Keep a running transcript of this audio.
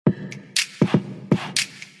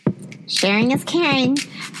Sharing is caring.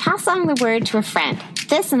 Pass along the word to a friend.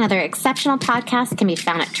 This and other exceptional podcasts can be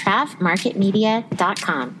found at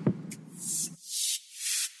travmarketmedia.com.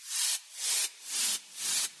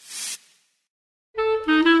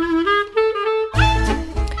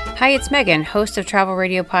 Hi, it's Megan, host of Travel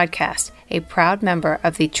Radio Podcast, a proud member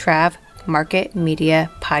of the Trav Market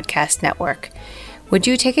Media Podcast Network. Would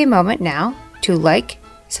you take a moment now to like,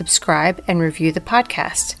 subscribe, and review the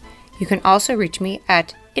podcast? You can also reach me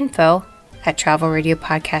at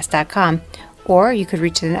info@travelradiopodcast.com, or you could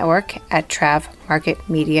reach the network at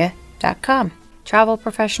travmarketmedia.com. Travel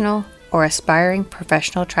professional or aspiring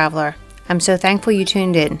professional traveler, I'm so thankful you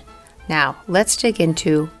tuned in. Now, let's dig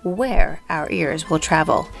into where our ears will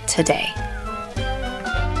travel today.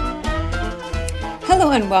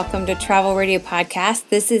 Hello and welcome to Travel Radio Podcast.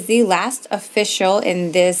 This is the last official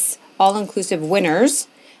in this all-inclusive winners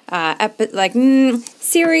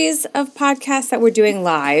series of podcasts that we're doing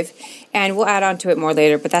live, and we'll add on to it more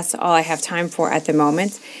later, but that's all I have time for at the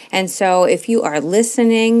moment. And so if you are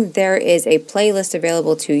listening, there is a playlist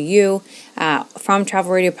available to you from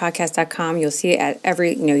travelradiopodcast.com. You'll see it at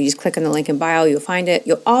you just click on the link in bio, you'll find it.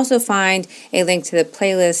 You'll also find a link to the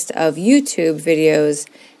playlist of YouTube videos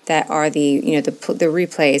that are the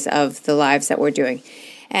replays of the lives that we're doing.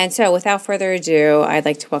 And so without further ado, I'd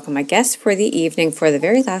like to welcome my guest for the evening for the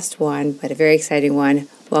very last one, but a very exciting one.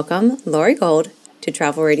 Welcome, Lori Gold, to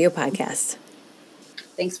Travel Radio Podcast.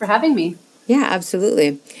 Thanks for having me. Yeah,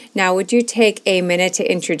 absolutely. Now, would you take a minute to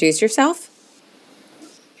introduce yourself?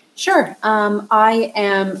 Sure. I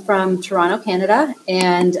am from Toronto, Canada,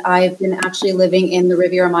 and I've been actually living in the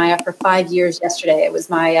Riviera Maya for 5 years yesterday. It was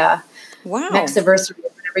my Mexiversary,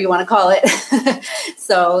 whatever you want to call it.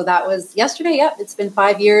 So that was yesterday. Yep, it's been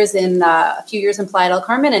 5 years and a few years in Playa del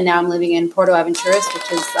Carmen, and now I'm living in Porto Aventuras,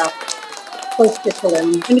 which is close to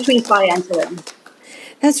Tulum, in between Playa and Tulum.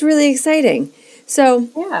 That's really exciting. So,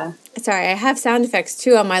 yeah. Sorry, I have sound effects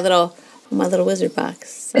too on my little wizard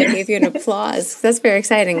box. So I gave you an applause. That's very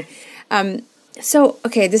exciting.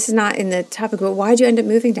 Okay, this is not in the topic, but why did you end up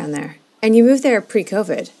moving down there? And you moved there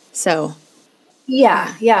pre-COVID, so.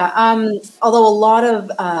 Yeah. Although a lot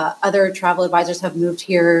of other travel advisors have moved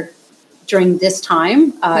here during this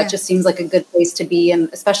time, it just seems like a good place to be, and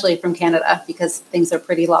especially from Canada because things are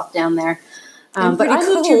pretty locked down there. But I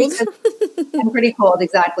moved here because I'm pretty cold,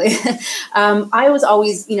 exactly. I was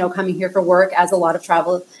always, coming here for work, as a lot of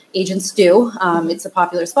travel agents do. It's a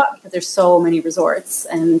popular spot because there's so many resorts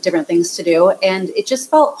and different things to do, and it just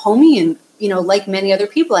felt homey. And like many other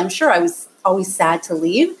people, I'm sure I was always sad to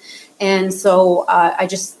leave. And so I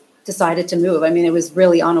just decided to move. I mean, it was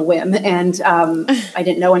really on a whim, and I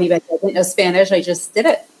didn't know anybody. I didn't know Spanish. I just did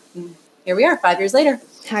it. And here we are, 5 years later.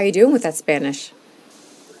 How are you doing with that Spanish?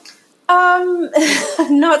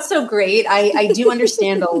 Not so great. I do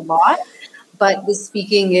understand a lot, but the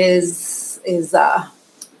speaking is a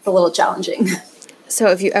little challenging. So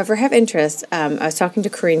if you ever have interest, I was talking to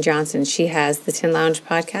Corinne Johnson. She has the Tin Lounge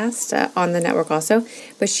podcast on the network also,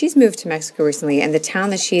 but she's moved to Mexico recently, and the town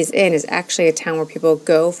that she's in is actually a town where people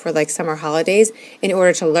go for summer holidays in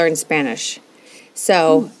order to learn Spanish.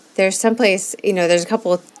 So there's someplace, there's a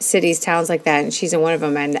couple of cities, towns like that, and she's in one of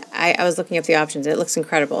them, and I was looking up the options. It looks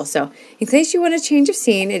incredible. So in case you want a change of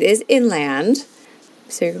scene, it is inland.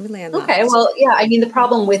 So you're going to be landlocked. Okay, well, yeah, I mean, the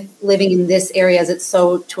problem with living in this area is it's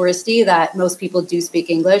so touristy that most people do speak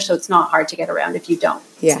English, so it's not hard to get around if you don't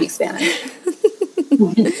speak Spanish.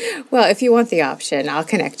 Well, if you want the option, I'll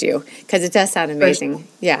connect you, because it does sound amazing. Sure.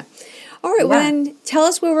 Yeah. All right, well, then tell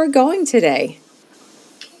us where we're going today.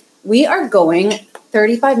 We are going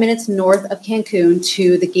 35 minutes north of Cancun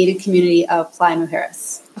to the gated community of Playa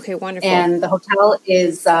Mujeres. Okay, wonderful. And the hotel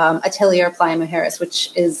is Atelier Playa Mujeres,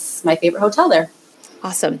 which is my favorite hotel there.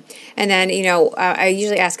 Awesome. And then, I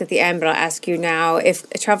usually ask at the end, but I'll ask you now, if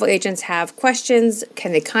travel agents have questions,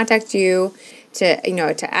 can they contact you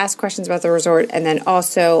to ask questions about the resort? And then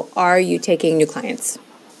also, are you taking new clients?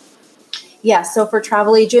 Yeah, so for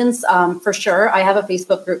travel agents, for sure, I have a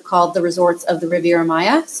Facebook group called The Resorts of the Riviera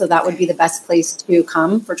Maya. So that would be the best place to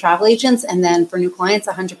come for travel agents. And then for new clients,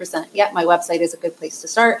 100%. Yeah, my website is a good place to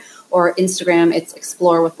start. Or Instagram, it's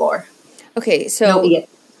Explore with Lore. Okay, so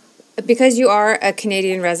because you are a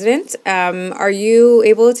Canadian resident, are you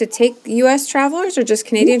able to take U.S. travelers or just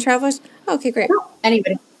Canadian travelers? Okay, great. No,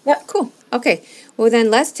 anybody. Yep, cool. Okay, well then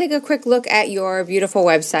let's take a quick look at your beautiful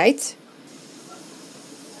website.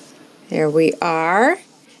 There we are.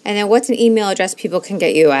 And then what's an email address people can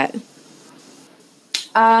get you at?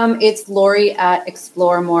 It's Lori at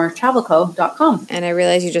exploremoretravelco.com. And I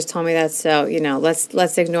realize you just told me that, so,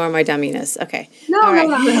 let's ignore my dumminess. Okay. No.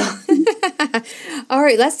 All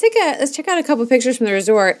right, let's check out a couple pictures from the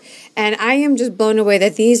resort. And I am just blown away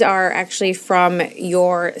that these are actually from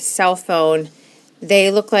your cell phone.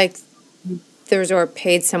 They look like the resort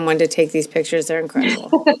paid someone to take these pictures. They're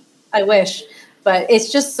incredible. I wish, but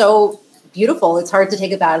it's just so beautiful. It's hard to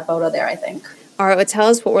take a bad photo there, I think. All right, well, tell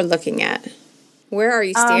us what we're looking at. Where are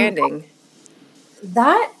you standing?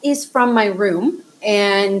 That is from my room,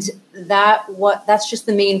 and that's just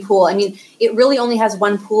the main pool. I mean, it really only has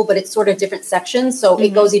one pool, but it's sort of different sections, so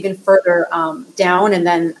it goes even further down, and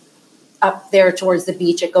then up there towards the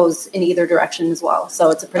beach, it goes in either direction as well.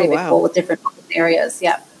 So it's a pretty big pool with different areas.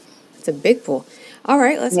 Yeah, it's a big pool. All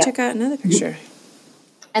right, let's check out another picture.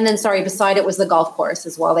 And then, beside it was the golf course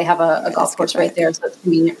as well. They have a golf course right there, so it's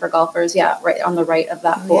convenient for golfers. Yeah, right on the right of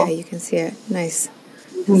that pool. Yeah, you can see it. Nice.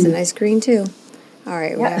 It's a nice green, too. All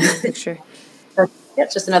right, we have a picture. Yeah,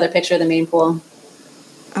 it's just another picture of the main pool.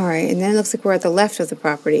 All right, and then it looks like we're at the left of the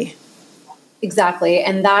property. Exactly,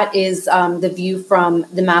 and that is the view from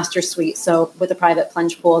the master suite, so with a private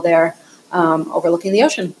plunge pool there overlooking the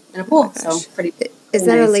ocean in a pool. So pretty Is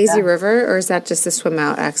that nice, a lazy river, or is that just a swim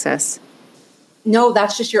out access? No,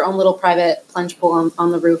 that's just your own little private plunge pool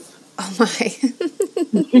on the roof. Oh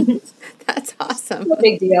my. That's awesome. No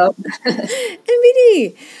big deal.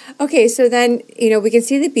 MBD. Okay, so then, we can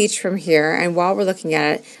see the beach from here, and while we're looking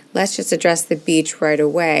at it, let's just address the beach right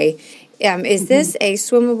away. Is this a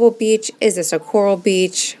swimmable beach? Is this a coral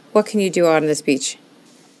beach? What can you do on this beach?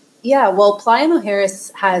 Yeah, well, Playa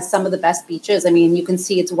Mujeres has some of the best beaches. I mean, you can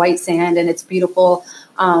see it's white sand and it's beautiful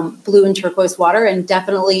blue and turquoise water, and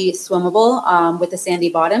definitely swimmable with a sandy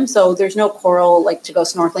bottom. So there's no coral to go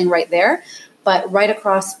snorkeling right there. But right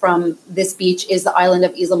across from this beach is the island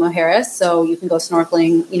of Isla Mujeres. So you can go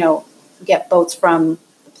snorkeling, get boats from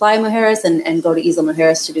Playa Mujeres and go to Isla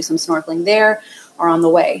Mujeres to do some snorkeling there or on the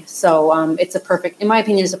way. So it's in my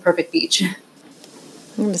opinion, it's a perfect beach. I'm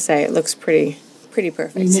going to say it looks pretty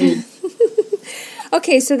perfect.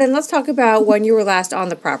 Okay, so then let's talk about when you were last on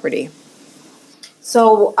the property.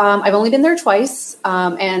 So I've only been there twice,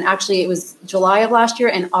 and actually it was July of last year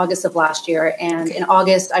and August of last year. And in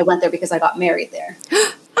August, I went there because I got married there.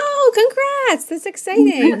 Oh, congrats! That's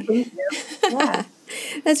exciting. Yeah.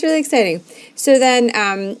 That's really exciting. So then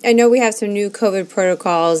I know we have some new COVID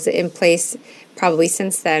protocols in place probably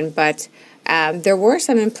since then, but there were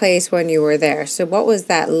some in place when you were there. So what was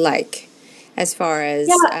that like as far as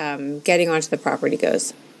getting onto the property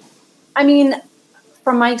goes? I mean,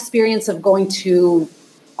 from my experience of going to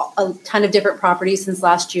a ton of different properties since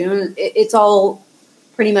last June, it's all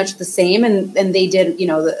pretty much the same. And they did,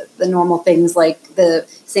 the normal things like the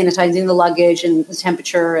sanitizing the luggage and the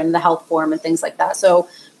temperature and the health form and things like that. So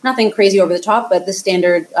nothing crazy over the top, but the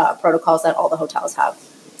standard protocols that all the hotels have.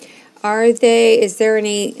 Is there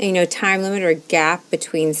any, time limit or gap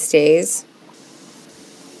between stays?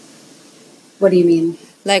 What do you mean?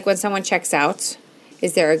 Like when someone checks out?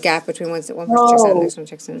 Is there a gap between one person checks out and the next one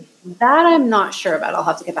checks in? That I'm not sure about. I'll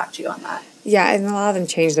have to get back to you on that. Yeah, and a lot of them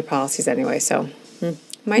change the policies anyway, so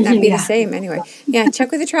might not be the same anyway. Yeah, check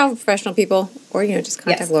with the travel professional people, or just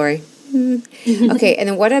contact Lori. Okay, and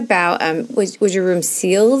then what about was your room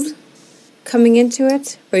sealed coming into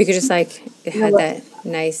it, or you could just it had that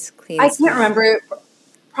nice clean? I can't remember.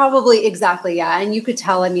 Probably exactly, yeah. And you could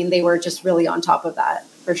tell. I mean, they were just really on top of that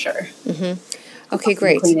for sure. Okay,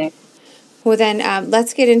 great. Well, then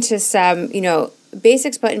let's get into some,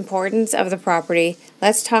 basics but importance of the property.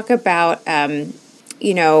 Let's talk about, when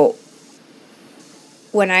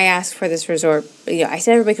I asked for this resort, I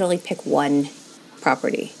said everybody could only pick one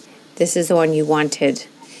property. This is the one you wanted.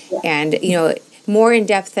 Yeah. And, more in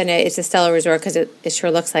depth than it's a Stella Resort because it sure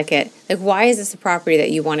looks like it. Like, why is this a property that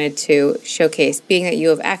you wanted to showcase? Being that you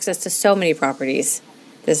have access to so many properties,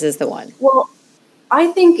 this is the one. Well, I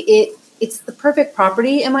think it's the perfect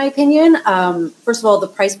property, in my opinion. First of all, the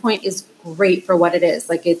price point is great for what it is.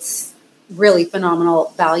 It's really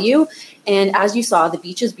phenomenal value. And as you saw, the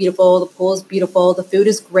beach is beautiful. The pool is beautiful. The food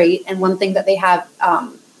is great. And one thing that they have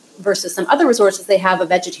versus some other resorts is they have a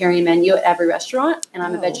vegetarian menu at every restaurant. And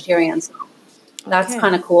I'm a vegetarian, so that's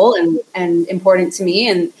kind of cool and important to me.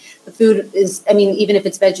 And the food is, even if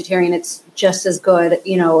it's vegetarian, it's just as good,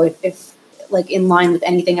 if in line with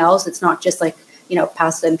anything else. It's not just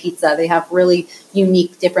pasta and pizza. They have really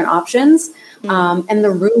unique, different options. And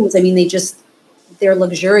the rooms, they're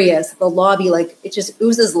luxurious. The lobby, it just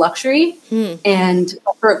oozes luxury and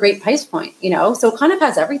for a great price point, so it kind of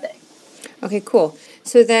has everything. Okay, cool.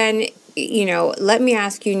 So then, let me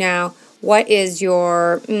ask you now, what is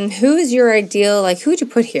who is your ideal, who would you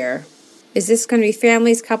put here? Is this going to be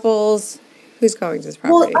families, couples? Who's going to this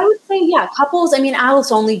Well, property? I would say, yeah, couples. I mean,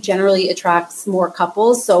 Alice only generally attracts more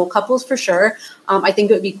couples. So couples for sure. I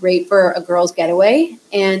think it would be great for a girls' getaway.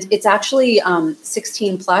 And it's actually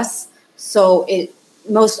 16 plus. So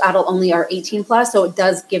most adult only are 18 plus. So it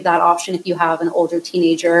does give that option if you have an older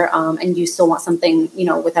teenager and you still want something,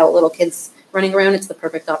 without little kids running around. It's the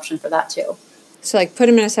perfect option for that too. So like put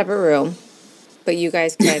them in a separate room, but you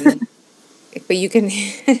guys can, but you can.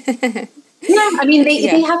 Yeah, I mean,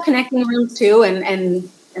 Yeah. they have connecting rooms too and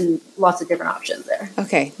lots of different options there.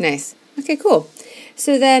 Okay, nice. Okay, cool.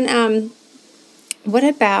 So then, what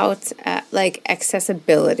about like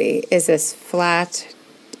accessibility? Is this flat?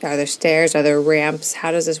 Are there stairs? Are there ramps? How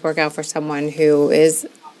does this work out for someone who is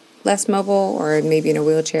less mobile or maybe in a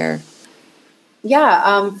wheelchair?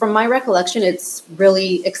 Yeah, from my recollection, it's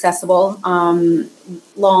really accessible.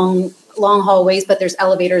 Long hallways, but there's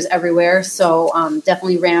elevators everywhere. So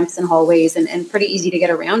definitely ramps and hallways and pretty easy to get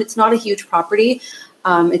around. It's not a huge property.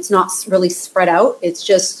 It's not really spread out. It's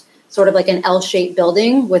just sort of like an L-shaped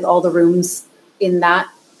building with all the rooms in that,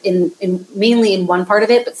 in mainly in one part of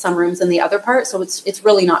it, but some rooms in the other part. So it's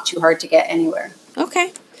really not too hard to get anywhere.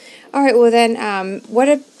 Okay. All right. Well, then,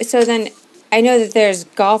 so then I know that there's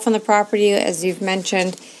golf on the property, as you've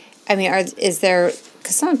mentioned. I mean, is there,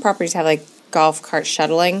 because some properties have like golf cart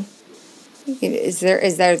shuttling. Is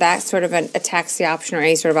there that sort of a taxi option or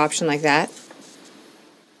any sort of option like that?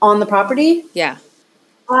 On the property? Yeah.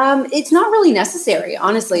 It's not really necessary,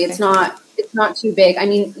 honestly. Okay. It's not too big. I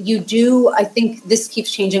mean, you do, I think this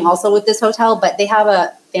keeps changing also with this hotel, but they have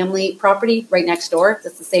a family property right next door.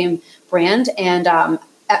 That's the same brand. And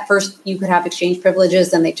at first you could have exchange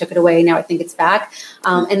privileges and they took it away. Now I think it's back.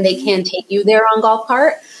 And they can take you there on golf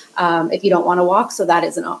cart if you don't want to walk. So that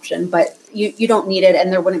is an option, but you don't need it.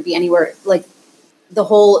 And there wouldn't be anywhere, like the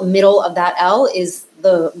whole middle of that L is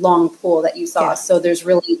the long pool that you saw. Yeah. So there's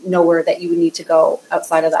really nowhere that you would need to go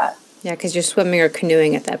outside of that. Yeah, because you're swimming or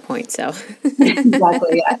canoeing at that point. So.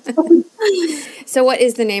 Exactly, yeah. So what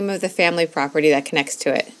is the name of the family property that connects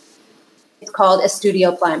to it? It's called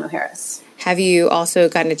Estudio Playa Mujeres. Have you also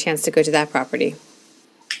gotten a chance to go to that property?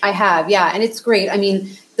 I have, yeah, and it's great. I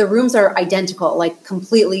mean, the rooms are identical, like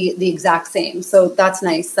completely the exact same. So that's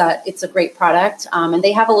nice that it's a great product. And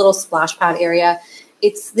they have a little splash pad area.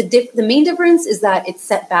 It's the main difference is that it's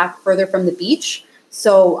set back further from the beach.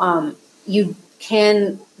 So you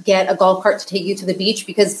can get a golf cart to take you to the beach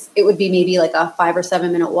because it would be maybe like a 5 or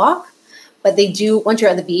 7 minute walk. But they do, once you're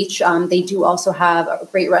at the beach, they do also have a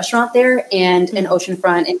great restaurant there and an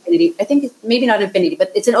oceanfront infinity. I think maybe not infinity,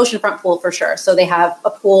 but it's an oceanfront pool for sure. So they have a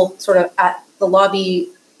pool sort of at the lobby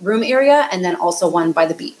room area and then also one by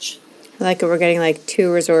the beach. I like it. We're getting like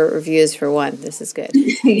 2 resort reviews for one. This is good.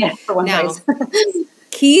 Yeah, for one Now, place.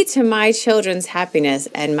 key to my children's happiness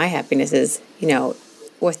and my happiness is,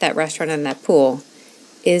 with that restaurant and that pool,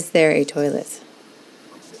 is there a toilet?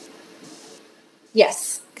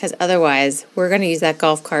 Yes. Because otherwise, we're going to use that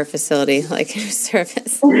golf cart facility like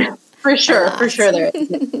service. For sure there is.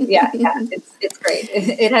 Yeah, it's great.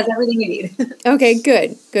 It has everything you need. Okay,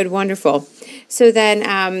 good, wonderful. So then,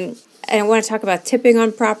 and I want to talk about tipping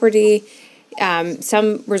on property.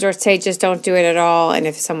 Some resorts say just don't do it at all, and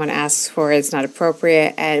if someone asks for it, it's not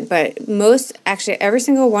appropriate. But actually, every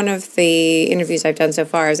single one of the interviews I've done so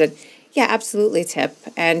far is that, yeah, absolutely tip,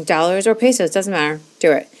 and dollars or pesos, doesn't matter,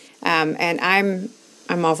 do it. And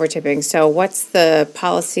I'm all for tipping. So what's the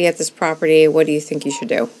policy at this property? What do you think you should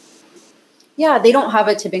do? Yeah, they don't have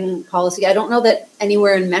a tipping policy. I don't know that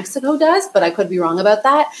anywhere in Mexico does, but I could be wrong about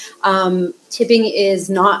that. Tipping is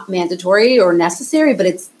not mandatory or necessary, but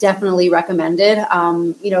it's definitely recommended.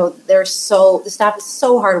 The staff is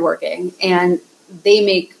so hardworking and they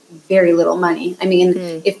make very little money. I mean,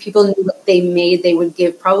 if people knew what they made, they would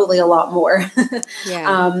give probably a lot more.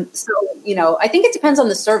 Yeah. I think it depends on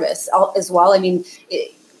the service as well. I mean,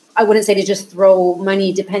 I wouldn't say to just throw money.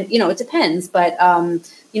 It depends, but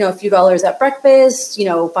a few dollars at breakfast,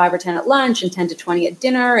 5 or 10 at lunch and 10 to 20 at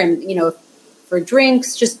dinner. And, for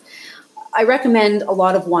drinks, I recommend a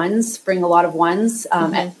lot of ones, bring a lot of ones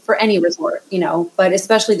for any resort, but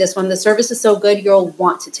especially this one, the service is so good, you'll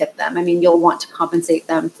want to tip them. I mean, you'll want to compensate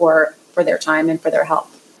them for their time and for their help.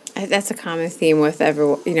 That's a common theme with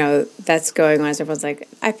everyone, that's going on. Everyone's like,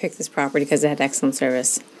 I picked this property because it had excellent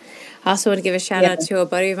service. I also want to give a shout out to a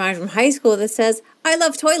buddy of mine from high school that says, I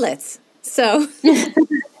love toilets. So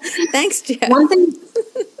thanks, Jeff.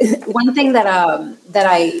 One thing that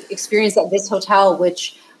I experienced at this hotel,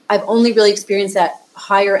 which I've only really experienced at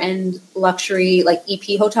higher end luxury, like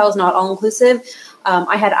EP hotels, not all inclusive.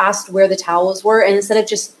 I had asked where the towels were, and instead of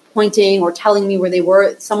just pointing or telling me where they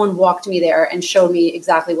were, someone walked me there and showed me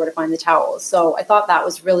exactly where to find the towels. So I thought that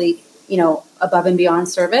was really, above and beyond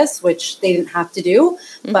service, which they didn't have to do,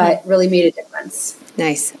 but really made a difference.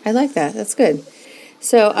 Nice. I like that. That's good.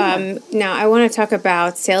 So now I want to talk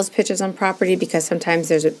about sales pitches on property, because sometimes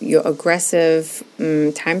there's aggressive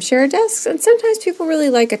timeshare desks, and sometimes people really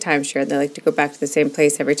like a timeshare. They like to go back to the same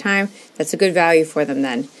place every time. That's a good value for them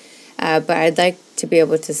then. But I'd like to be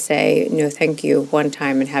able to say no thank you one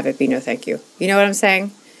time and have it be no thank you. You know what I'm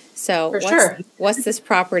saying? So what's this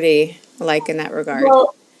property like in that regard?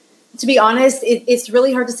 Well, to be honest, it's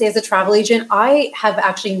really hard to say as a travel agent. I have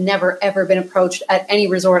actually never, ever been approached at any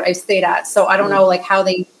resort I've stayed at. So I don't know how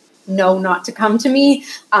they know not to come to me.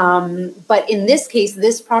 But in this case,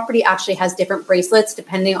 this property actually has different bracelets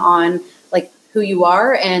depending on who you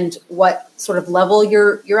are and what sort of level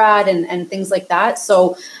you're at and things like that.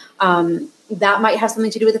 So that might have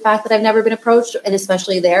something to do with the fact that I've never been approached, and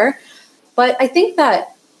especially there. But I think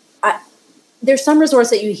that there's some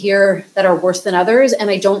resorts that you hear that are worse than others,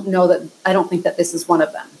 and I don't think that this is one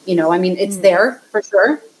of them. It's there for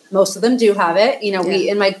sure. Most of them do have it. We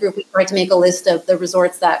in my group, we tried to make a list of the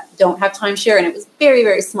resorts that don't have timeshare, and it was very,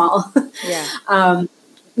 very small. Yeah.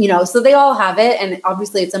 So they all have it, and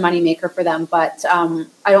obviously it's a moneymaker for them, but I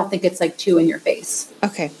don't think it's too in your face.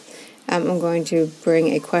 Okay. I'm going to bring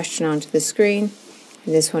a question onto the screen.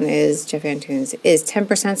 And this one is Jeff Antunes. Is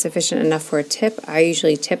 10% sufficient enough for a tip? I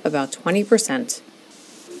usually tip about 20%.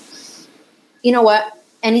 You know what?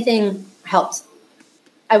 Anything helps.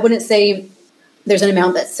 I wouldn't say there's an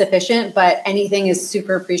amount that's sufficient, but anything is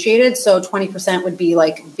super appreciated. So 20% would be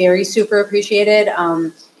very super appreciated.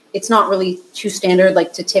 It's not really too standard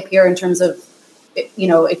to tip here in terms of,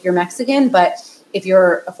 if you're Mexican, but if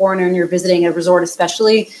you're a foreigner and you're visiting a resort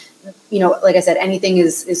especially, like I said, anything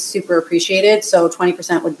is super appreciated. So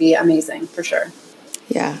 20% would be amazing for sure.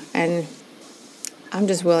 Yeah. And I'm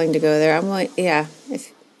just willing to go there. I'm like, yeah.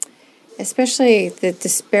 Especially the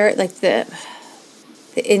disparate, I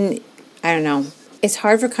don't know. It's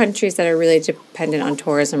hard for countries that are really dependent on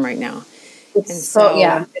tourism right now. It's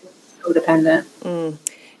so dependent.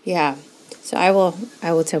 Yeah. So I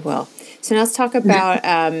will tip well. So now let's talk about,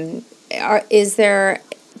 is there,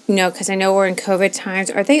 because I know we're in COVID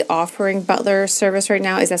times, are they offering butler service right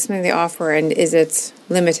now? Is that something they offer, and is it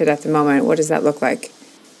limited at the moment? What does that look like?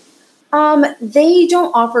 They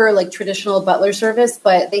don't offer traditional butler service,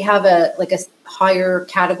 but they have a higher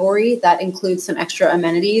category that includes some extra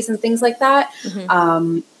amenities and things like that.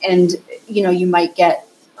 And you might get,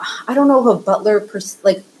 I don't know if a butler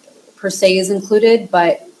per se is included,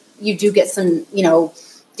 but you do get some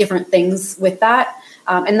different things with that.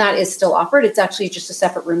 And that is still offered. It's actually just a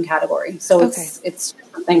separate room category. So it's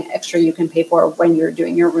something extra you can pay for when you're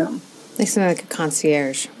doing your room. Like something like a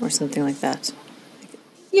concierge or something like that.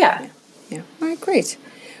 Yeah. All right, great.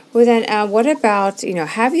 Well, then what about, did you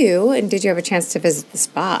have a chance to visit the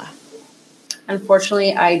spa?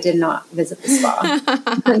 Unfortunately, I did not visit the spa.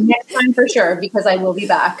 Next time for sure, because I will be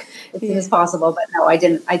back as soon as possible. But no, I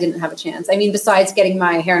didn't have a chance. Besides getting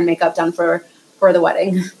my hair and makeup done for the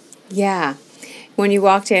wedding. Yeah. When you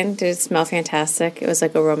walked in, did it smell fantastic? It was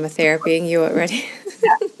like aromatherapy, you already.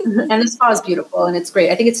 Yeah. And the spa is beautiful and it's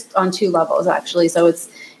great. I think it's on 2 levels actually, so it's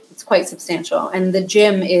quite substantial. And the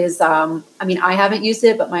gym is, I haven't used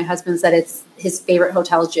it, but my husband said it's his favorite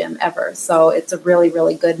hotel gym ever. So it's a really,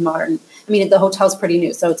 really good modern. The hotel's pretty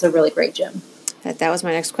new, so it's a really great gym. That was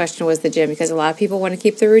my next question, was the gym, because a lot of people want to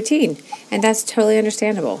keep the routine, and that's totally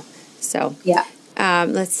understandable. So yeah.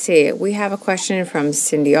 Let's see. We have a question from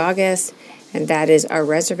Cindy August. And that is, are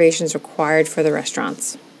reservations required for the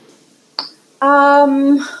restaurants?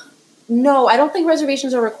 No, I don't think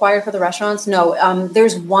reservations are required for the restaurants. No,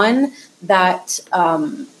 there's one that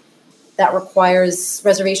requires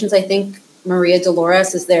reservations. I think Maria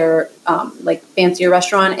Dolores is their fancier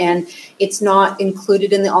restaurant, and it's not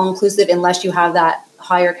included in the all-inclusive unless you have that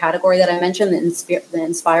higher category that I mentioned, the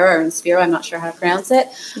Inspira. I'm not sure how to pronounce it.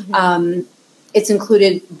 It's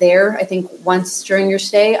included there, I think, once during your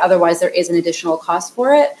stay. Otherwise, there is an additional cost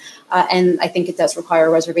for it. And I think it does require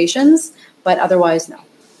reservations, but otherwise, no.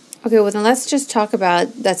 Okay, well, then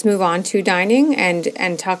let's move on to dining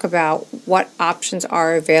and talk about what options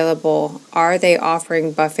are available. Are they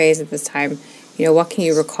offering buffets at this time? What can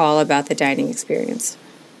you recall about the dining experience?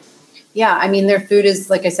 Yeah, their food is,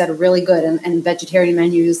 like I said, really good, and vegetarian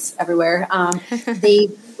menus everywhere.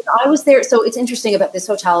 I was there, so it's interesting about this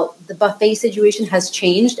hotel. The buffet situation has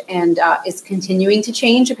changed and is continuing to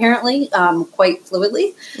change, apparently, quite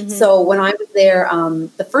fluidly. So when I was there,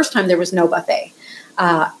 the first time there was no buffet.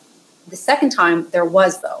 The second time there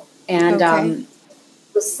was, though. And it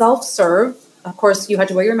was self-serve. Of course, you had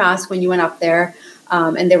to wear your mask when you went up there.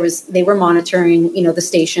 And they were monitoring, the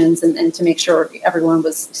stations and to make sure everyone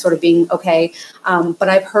was sort of being okay. But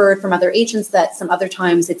I've heard from other agents that some other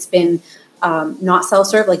times it's been not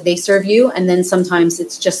self-serve, like they serve you, and then sometimes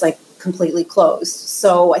it's just like completely closed.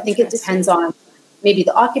 So I think it depends on maybe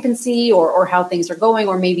the occupancy or how things are going,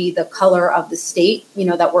 or maybe the color of the state,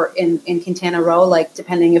 that we're in Quintana Roo, like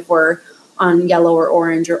depending if we're on yellow or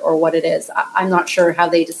orange or what it is. I'm not sure how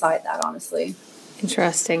they decide that, honestly.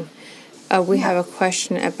 Interesting. We have a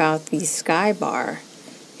question about the Sky Bar.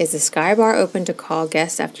 Is the Sky Bar open to call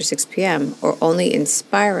guests after 6 p.m. or only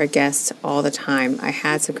Inspira guests all the time? I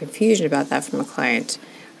had some confusion about that from a client.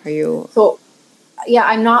 Are you... So, yeah,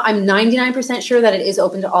 I'm 99% sure that it is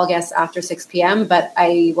open to all guests after 6 p.m., but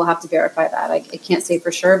I will have to verify that. I can't say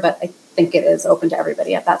for sure, but I think it is open to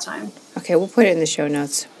everybody at that time. Okay, we'll put it in the show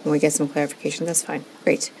notes when we get some clarification. That's fine.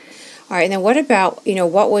 Great. All right, and then what about,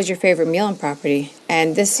 what was your favorite meal on property?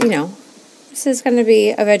 And this, this is going to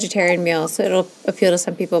be a vegetarian meal, so it'll appeal to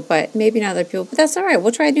some people, but maybe not other people. But that's all right.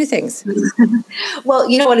 We'll try new things. Well,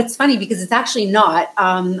 you know what? It's funny because it's actually not.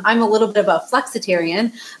 I'm a little bit of a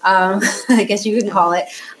flexitarian, I guess you can call it.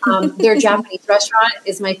 Their Japanese restaurant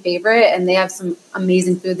is my favorite, and they have some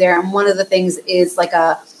amazing food there. And one of the things is like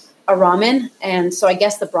a ramen, and so I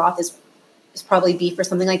guess the broth is probably beef or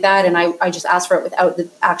something like that. And I just asked for it without the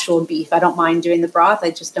actual beef. I don't mind doing the broth.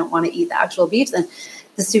 I just don't want to eat the actual beef. And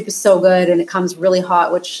the soup is so good, and it comes really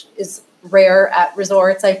hot, which is rare at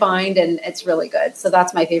resorts, I find, and it's really good. So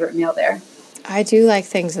that's my favorite meal there. I do like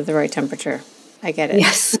things at the right temperature. I get it.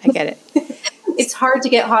 Yes. I get it. It's hard to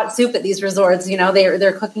get hot soup at these resorts.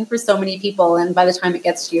 They're cooking for so many people, and by the time it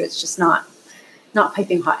gets to you, it's just not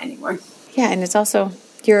piping hot anymore. Yeah, and it's also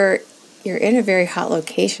you're in a very hot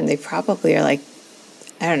location. They probably are like,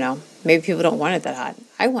 I don't know, maybe people don't want it that hot.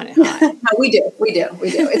 I want it hot. No, we do.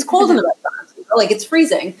 It's cold in the restaurants. Like it's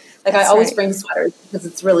freezing. Like I always bring sweaters because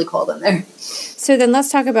it's really cold in there. So then let's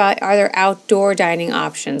talk about, are there outdoor dining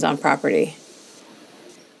options on property?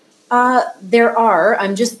 There are.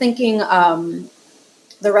 I'm just thinking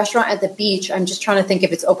the restaurant at the beach, I'm just trying to think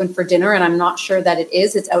if it's open for dinner, and I'm not sure that it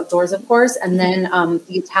is. It's outdoors, of course. And then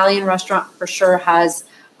the Italian restaurant for sure has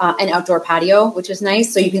an outdoor patio, which is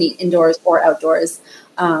nice. So you can eat indoors or outdoors.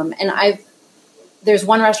 And there's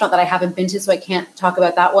one restaurant that I haven't been to, so I can't talk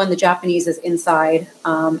about that one. The Japanese is inside,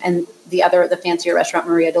 and the fancier restaurant,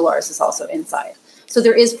 Maria Dolores, is also inside. So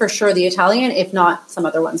there is for sure the Italian, if not some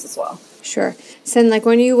other ones as well. Sure. So then,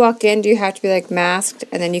 when you walk in, do you have to be masked,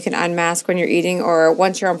 and then you can unmask when you're eating, or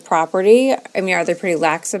once you're on property? I mean, are they pretty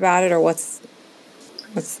lax about it, or what's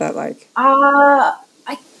that like? I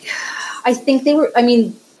think they were. I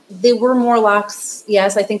mean, they were more lax.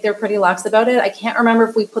 Yes, I think they're pretty lax about it. I can't remember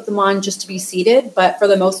if we put them on just to be seated, but for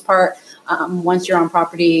the most part, once you're on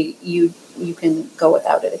property, you can go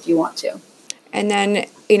without it if you want to. And then,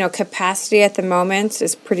 capacity at the moment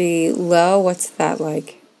is pretty low. What's that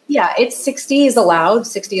like? Yeah, it's 60 is allowed.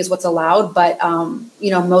 60 is what's allowed, but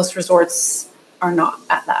most resorts are not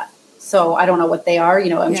at that. So I don't know what they are.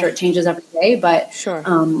 I'm sure it changes every day, but sure.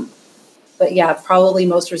 But yeah,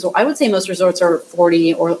 probably I would say most resorts are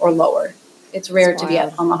 40 or lower. It's rare to be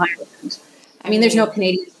on the higher end. I mean, there's no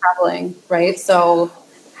Canadians traveling, right? So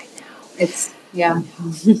I know. It's, yeah.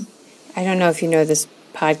 I don't know if you know this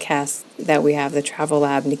podcast that we have, the Travel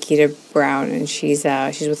Lab, Nikita Brown, and she's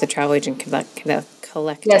with the Travel Agent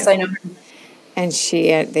Collective. Yes, I know her. And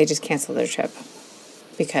they just canceled their trip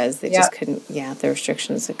because they just couldn't, the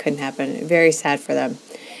restrictions, it couldn't happen. Very sad for them.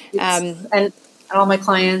 And all my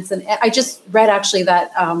clients. And I just read actually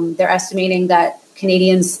that they're estimating that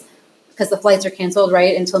Canadians, because the flights are canceled,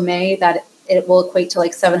 right, until May, that it will equate to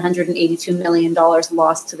like $782 million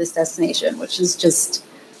lost to this destination, which is just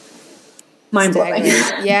mind-blowing.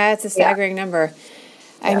 Yeah, it's a staggering number.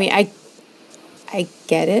 I mean, I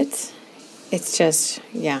get it. It's just,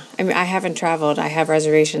 I mean, I haven't traveled. I have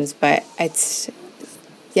reservations, but it's,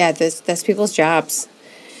 that's people's jobs.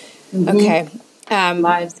 Mm-hmm. Okay.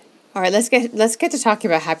 Lives. All right, let's get to talking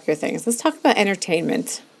about happier things. Let's talk about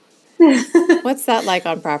entertainment. What's that like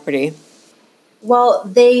on property? Well,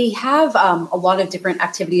 they have a lot of different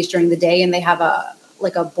activities during the day, and they have a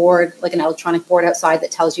board, like an electronic board outside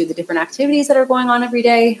that tells you the different activities that are going on every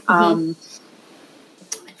day. Mm-hmm.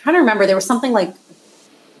 I'm trying to remember. There was something like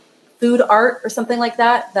food art or something like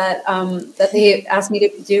that they asked me to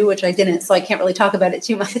do, which I didn't, so I can't really talk about it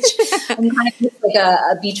too much. I'm kind of just like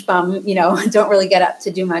a beach bum, don't really get up to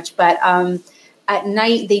do much. But at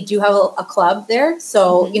night, they do have a club there.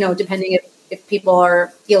 So, mm-hmm. Depending if people are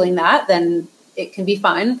feeling that, then it can be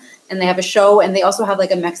fun. And they have a show, and they also have like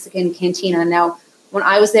a Mexican cantina. Now, when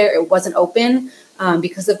I was there, it wasn't open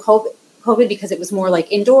because of COVID, because it was more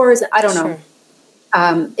like indoors. I don't know.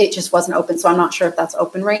 It just wasn't open. So I'm not sure if that's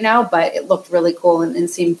open right now, but it looked really cool and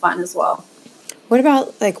seemed fun as well. What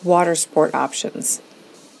about like water sport options?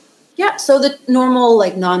 Yeah, so the normal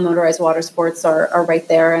like non-motorized water sports are right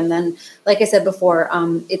there. And then, like I said before,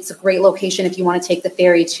 it's a great location if you want to take the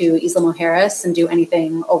ferry to Isla Mujeres and do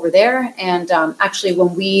anything over there. And actually,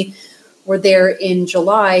 when we were there in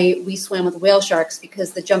July, we swam with whale sharks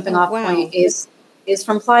because the jumping off point is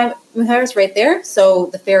from Playa Mujeres right there. So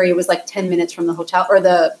the ferry was like 10 minutes from the hotel, or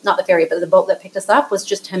not the ferry, but the boat that picked us up was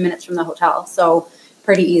just 10 minutes from the hotel. So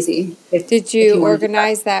pretty easy. Did you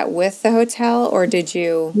organize that with the hotel, or did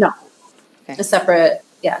you? No. Okay. A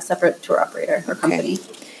separate tour operator or company.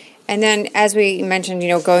 Okay. And then, as we mentioned,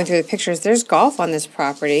 going through the pictures, there's golf on this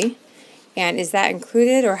property. And is that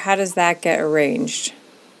included, or how does that get arranged?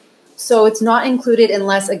 So it's not included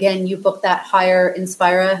unless, again, you book that higher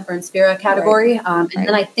Inspira category. Right. And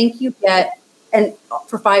then I think you get, and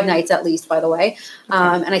for 5 nights at least, by the way. Okay.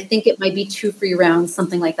 And I think it might be 2 free rounds,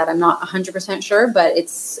 something like that. I'm not 100% sure, but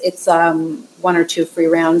it's 1 or 2 free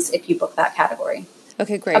rounds if you book that category.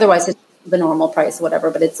 Okay, great. Otherwise, it's the normal price,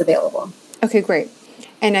 whatever, but it's available. Okay, great.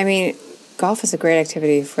 And I mean, golf is a great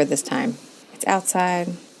activity for this time. It's outside.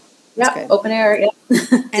 Yeah, open air. Yeah.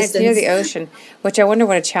 And it's near the ocean, which I wonder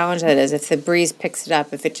what a challenge that is if the breeze picks it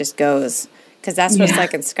up, if it just goes. Because that's what it's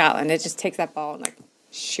like in Scotland. It just takes that ball and like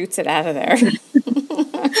shoots it out of there.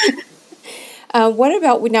 What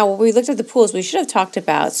about, now when we looked at the pools, we should have talked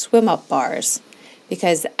about swim-up bars.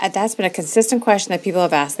 Because that's been a consistent question that people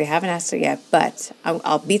have asked. They haven't asked it yet, but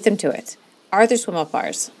I'll beat them to it. Are there swim-up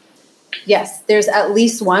bars? Yes, there's at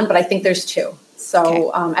least one, but I think there's 2.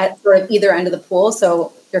 So for either end of the pool,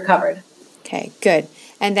 so you're covered. Okay, good.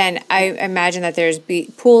 And then I imagine that there's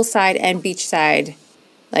pool side and beach side,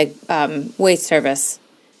 like wait service.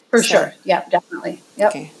 For sure. Yeah, definitely. Yep.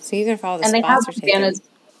 Okay, so you're going to follow the spots. And they have cabanas.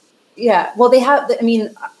 Yeah, well, they have,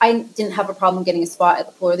 I didn't have a problem getting a spot at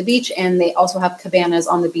the pool or the beach, and they also have cabanas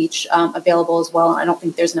on the beach available as well. And I don't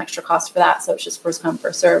think there's an extra cost for that, so it's just first come,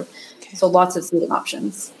 first serve. Okay. So lots of seating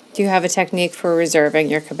options. Do you have a technique for reserving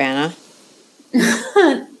your cabana?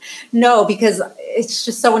 No, because it's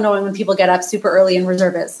just so annoying when people get up super early and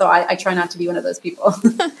reserve it. So I try not to be one of those people.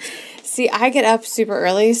 See, I get up super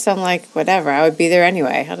early, so I'm like, whatever, I would be there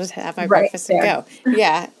anyway. I'll just have my breakfast and go.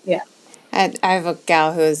 Yeah. Yeah. And I have a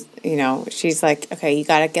gal who's, she's like, okay, you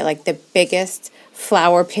got to get like the biggest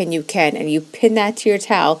flower pin you can, and you pin that to your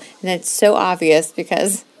towel, and it's so obvious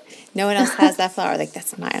because no one else has that flower. Like,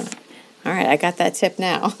 that's mine. All right, I got that tip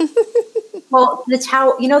now. Well, the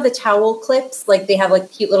towel, the towel clips, like they have like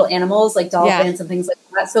cute little animals, like dolphins and things like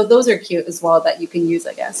that. So those are cute as well that you can use,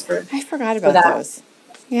 I guess. I forgot about those.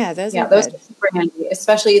 Yeah, those are good. Are super handy.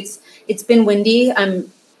 Especially it's been windy.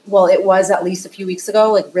 Well, it was at least a few weeks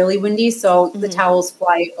ago, like really windy. So the towels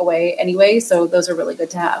fly away anyway. So those are really good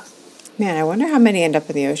to have. Man, I wonder how many end up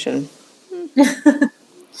in the ocean.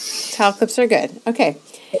 Towel clips are good. Okay.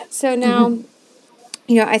 Yeah. So now,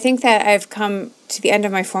 I think that I've come to the end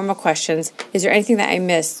of my formal questions. Is there anything that I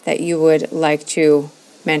missed that you would like to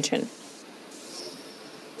mention?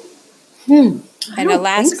 And a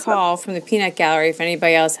last call from the Peanut Gallery if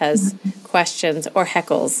anybody else has questions or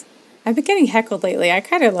heckles. I've been getting heckled lately. I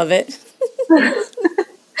kind of love it.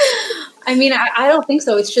 I don't think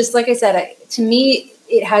so. It's just, like I said, to me,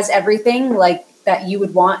 it has everything like that you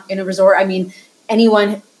would want in a resort.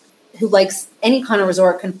 Anyone who likes any kind of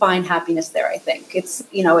resort can find happiness there, I think. It's,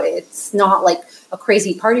 it's not like a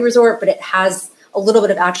crazy party resort, but it has a little bit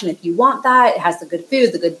of action if you want that. It has the good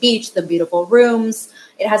food, the good beach, the beautiful rooms.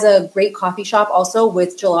 It has a great coffee shop also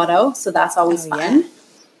with gelato, so that's always fun. Yeah.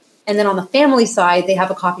 And then on the family side, they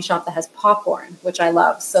have a coffee shop that has popcorn, which I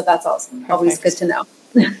love. So that's also always good to know.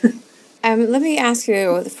 Let me ask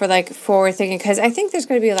you for forward thinking, because I think there's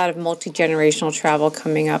going to be a lot of multi-generational travel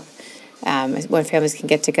coming up when families can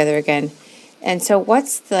get together again. And so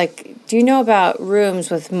do you know about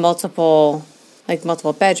rooms with multiple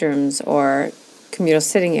bedrooms or communal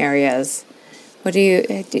sitting areas? Are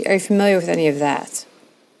you familiar with any of that?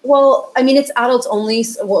 Well, it's adults only,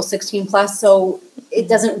 16 plus. So it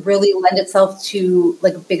doesn't really lend itself to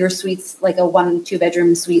like bigger suites, like a 1-2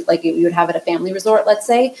 bedroom suite, like you would have at a family resort, let's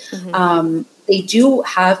say. Mm-hmm. They do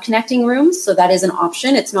have connecting rooms. So that is an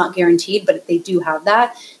option. It's not guaranteed, but they do have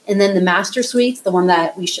that. And then the master suites, the one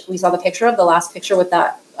that we saw the picture of, the last picture with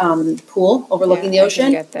that pool overlooking the ocean. I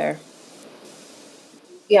can get there.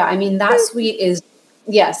 Yeah. That suite is,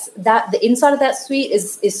 yes, the inside of that suite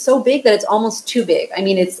is so big that it's almost too big.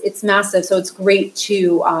 It's massive. So it's great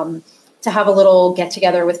to have a little get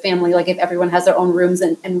together with family. Like if everyone has their own rooms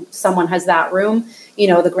and someone has that room,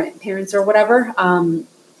 the grandparents or whatever.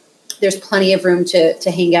 there's plenty of room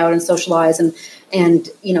to hang out and socialize and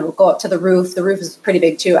go up to the roof. The roof is pretty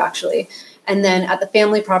big too, actually. And then at the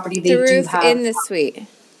family property, they do have in the suite.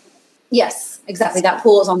 Yes, exactly. That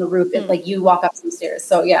pool is on the roof. Like you walk up some stairs.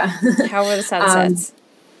 So yeah. How were the sunsets?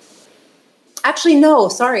 Actually, no,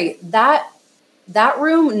 sorry. That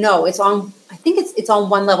room, no, it's on, I think it's on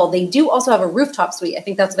one level. They do also have a rooftop suite. I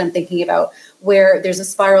think that's what I'm thinking about, where there's a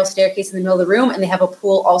spiral staircase in the middle of the room and they have a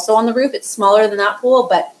pool also on the roof. It's smaller than that pool,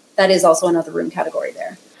 but that is also another room category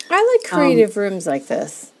there. I like creative rooms like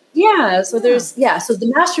this. Yeah. So so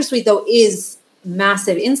the master suite though is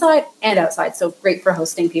massive inside and outside. So great for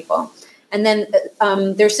hosting people. And then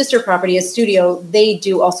their sister property, a studio, they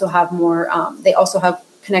do also have more, they also have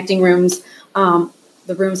connecting rooms.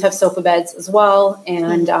 The rooms have sofa beds as well.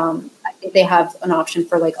 And I think they have an option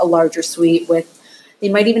for like a larger suite they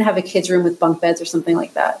might even have a kids room with bunk beds or something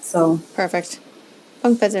like that. So perfect.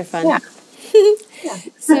 Bunk beds are fun. Yeah.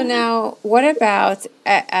 So now what about,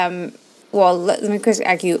 let me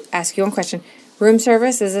ask you one question. Room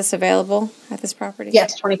service, is this available at this property?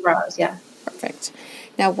 Yes, 24 hours, yeah. Perfect.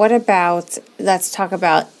 Now what about, let's talk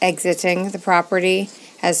about exiting the property.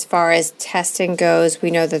 As far as testing goes,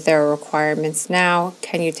 we know that there are requirements now.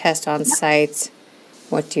 Can you test on site?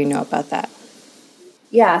 What do you know about that?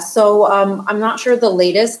 Yeah, so I'm not sure the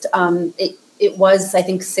latest. It was, I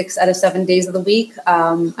think, 6 out of 7 days of the week.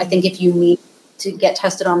 I think if you need to get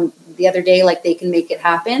tested on the other day, like they can make it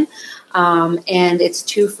happen. And it's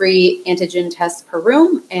 2 free antigen tests per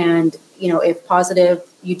room. And, if positive,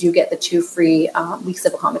 you do get the 2 free weeks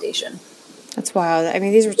of accommodation. That's wild. I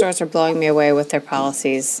mean, these resorts are blowing me away with their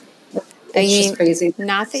policies. It's just crazy.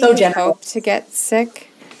 Not that so you generous. hope to get sick,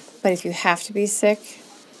 but if you have to be sick,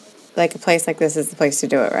 like a place like this is the place to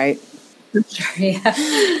do it, right? Sure,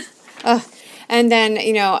 yeah. And then,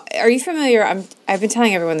 are you familiar? I've been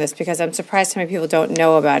telling everyone this because I'm surprised how many people don't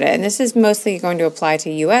know about it. And this is mostly going to apply to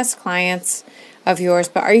U.S. clients of yours.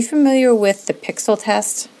 But are you familiar with the Pixel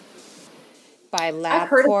test by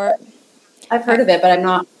LabCorp? I've heard of it, but I'm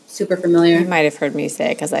not super familiar. You might have heard me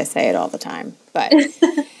say it because I say it all the time. But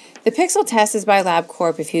the Pixel test is by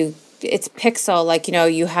LabCorp. It's Pixel, like,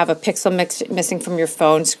 you have a pixel missing from your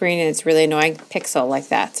phone screen and it's really annoying. Pixel, like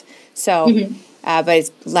that. So, but it's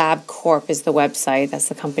LabCorp is the website. That's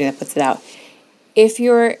the company that puts it out. If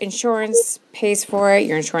your insurance pays for it,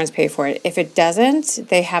 your insurance pays for it. If it doesn't,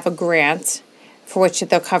 they have a grant for which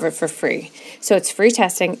they'll cover it for free. So it's free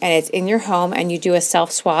testing and it's in your home and you do a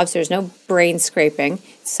self-swab. So there's no brain scraping,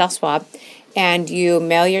 self-swab. And you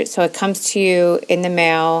mail so it comes to you in the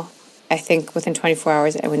mail, I think within 24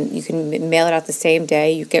 hours. And when you can mail it out the same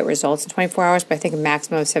day, you get results in 24 hours, but I think a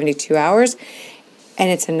maximum of 72 hours. And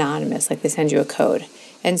it's anonymous, like they send you a code.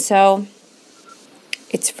 And so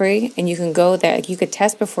it's free and you can go there. Like you could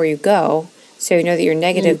test before you go. So you know that you're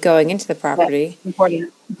negative going into the property. That's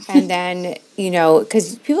important. And then,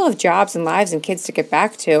 because people have jobs and lives and kids to get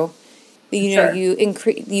back to, you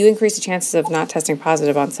increase the chances of not testing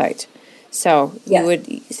positive on site. So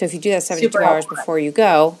so if you do that 72 hours before you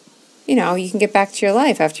go, you can get back to your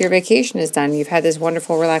life after your vacation is done. You've had this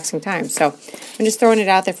wonderful, relaxing time. So I'm just throwing it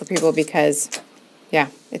out there for people because,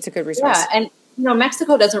 it's a good resource. Yeah, and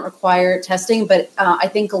Mexico doesn't require testing, but I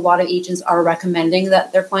think a lot of agents are recommending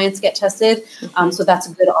that their clients get tested. So that's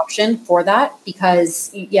a good option for that because,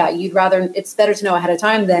 you'd rather, it's better to know ahead of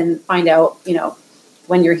time than find out,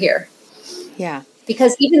 when you're here. Yeah.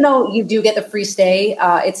 Because even though you do get the free stay,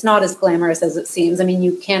 it's not as glamorous as it seems. I mean,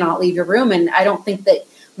 you cannot leave your room. And I don't think that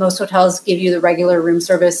most hotels give you the regular room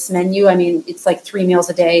service menu. I mean, it's like 3 meals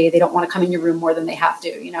a day. They don't want to come in your room more than they have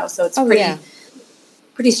to, so it's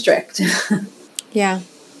pretty strict. Yeah.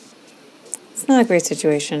 It's not a great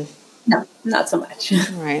situation. No, not so much.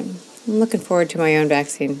 All right. I'm looking forward to my own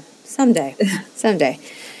vaccine someday.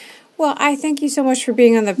 Well, I thank you so much for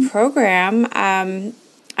being on the program.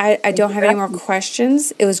 I don't have any more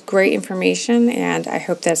questions. It was great information, and I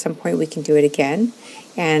hope that at some point we can do it again.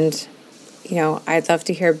 And, I'd love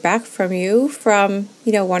to hear back from you from,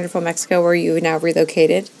 wonderful Mexico where you now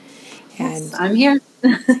relocated. And yes, I'm here.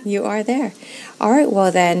 You are there. All right.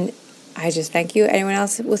 Well, then, I just thank you. Anyone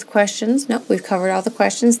else with questions? No, we've covered all the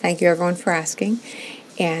questions. Thank you, everyone, for asking.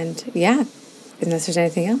 And, unless there's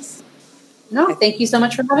anything else. No, thank you so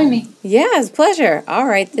much for having me. Yeah, it's a pleasure. All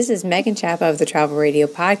right. This is Megan Chapa of the Travel Radio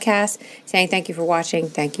Podcast saying thank you for watching.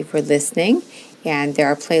 Thank you for listening. And there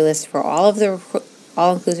are playlists for all of the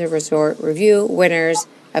all-inclusive resort review winners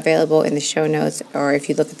available in the show notes, or if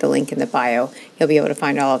you look at the link in the bio, you'll be able to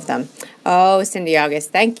find all of them. Oh, Cindy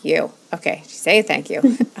August, thank you. Okay, say thank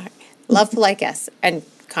you. Love polite guests and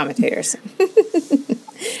commentators.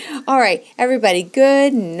 All right, everybody,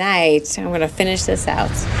 good night. I'm going to finish this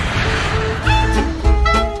out.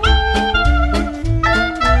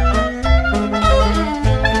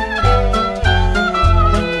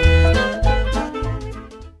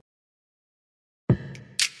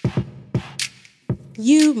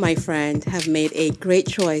 my friend, have made a great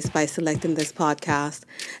choice by selecting this podcast.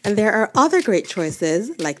 And there are other great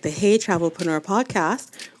choices, like the Hey Travelpreneur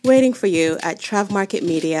podcast, waiting for you at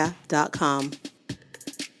travmarketmedia.com.